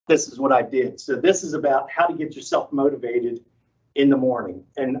this is what I did. So this is about how to get yourself motivated in the morning.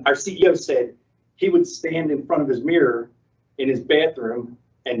 And our CEO said he would stand in front of his mirror in his bathroom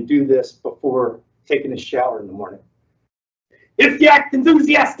and do this before taking a shower in the morning. If you act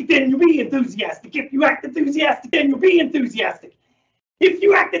enthusiastic, then you'll be enthusiastic. If you act enthusiastic, then you'll be enthusiastic. If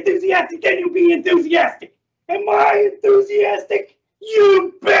you act enthusiastic, then you'll be enthusiastic. Am I enthusiastic?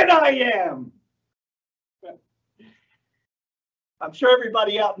 You bet I am. I'm sure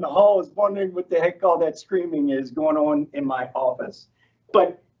everybody out in the hall is wondering what the heck all that screaming is going on in my office.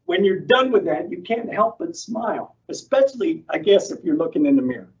 But when you're done with that, you can't help but smile, especially, I guess, if you're looking in the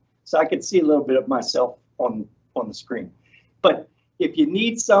mirror. So I could see a little bit of myself on the screen. But if you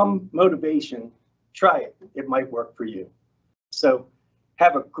need some motivation, try it. It might work for you. So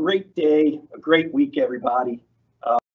have a great day, a great week, everybody.